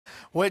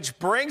Which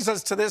brings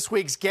us to this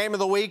week's Game of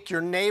the Week.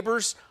 Your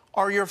neighbors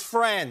are your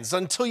friends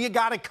until you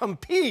got to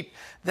compete.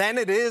 Then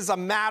it is a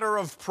matter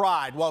of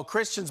pride. Well,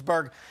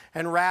 Christiansburg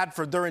and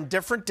Radford, they're in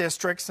different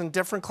districts and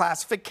different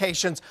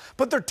classifications,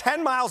 but they're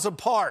 10 miles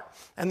apart,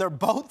 and they're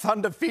both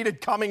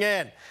undefeated coming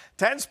in.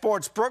 10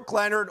 Sports' Brooke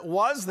Leonard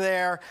was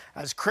there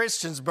as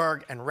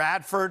Christiansburg and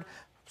Radford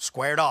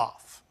squared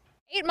off.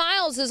 8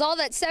 miles is all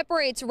that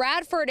separates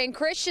Radford and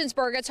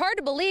Christiansburg. It's hard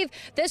to believe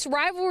this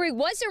rivalry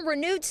wasn't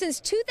renewed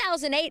since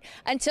 2008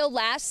 until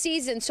last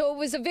season, so it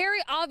was a very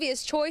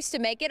obvious choice to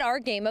make it our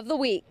game of the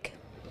week.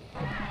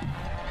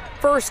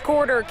 First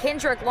quarter,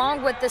 Kendrick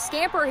Long with the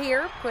scamper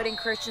here, putting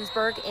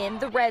Christiansburg in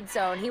the red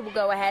zone. He will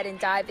go ahead and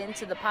dive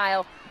into the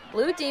pile.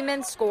 Blue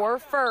Demons score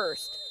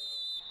first.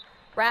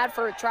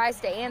 Radford tries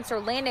to answer.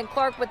 Landon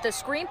Clark with the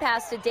screen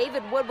pass to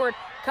David Woodward,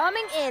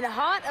 coming in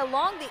hot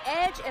along the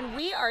edge, and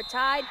we are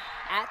tied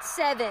at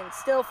 7.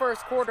 Still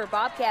first quarter,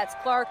 Bobcats.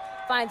 Clark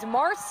finds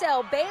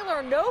Marcel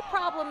Baylor, no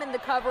problem in the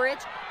coverage,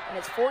 and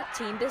it's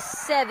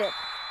 14-7.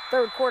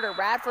 Third quarter,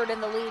 Radford in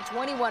the lead,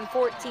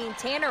 21-14.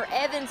 Tanner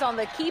Evans on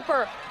the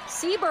keeper.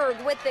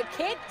 Seaberg with the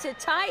kick to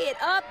tie it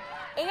up,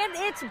 and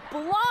it's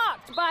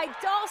blocked by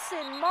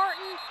Dawson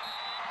Martin.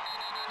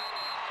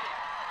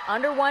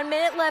 Under 1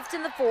 minute left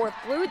in the fourth.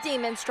 Blue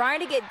Demons trying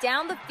to get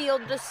down the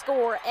field to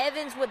score.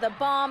 Evans with a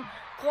bomb.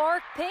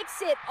 Clark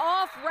picks it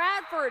off.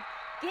 Radford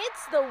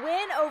gets the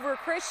win over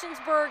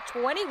Christiansburg,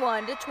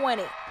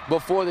 21-20.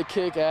 Before the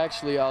kick,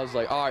 actually, I was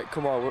like, all right,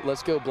 come on,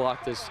 let's go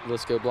block this.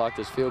 Let's go block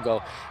this field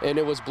goal. And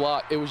it was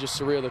blocked. It was just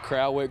surreal. The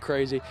crowd went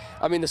crazy.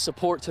 I mean, the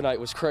support tonight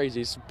was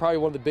crazy. It's probably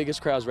one of the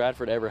biggest crowds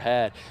Radford ever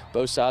had.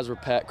 Both sides were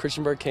packed.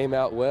 Christiansburg came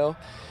out well.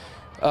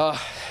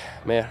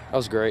 Man, that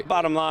was great.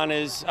 Bottom line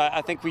is,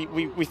 I think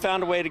we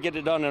found a way to get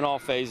it done in all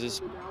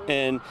phases,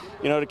 and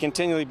to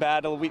continually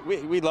battle.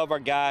 We love our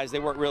guys. They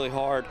work really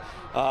hard.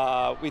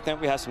 We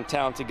think we have some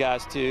talented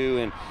guys too,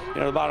 and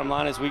the bottom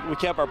line is we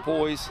kept our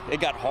poise. It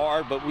got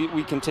hard, but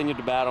we continued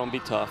to battle and be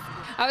tough.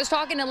 I was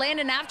talking to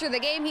Landon after the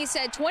game. He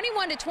said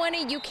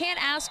 21-20. You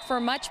can't ask for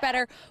much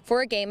better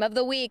for a game of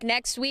the week.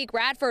 Next week,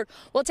 Radford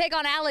will take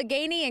on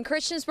Allegheny, and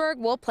Christiansburg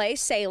will play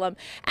Salem.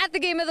 At the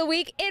game of the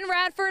week in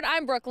Radford,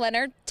 I'm Brooke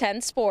Leonard,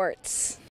 10 Sports.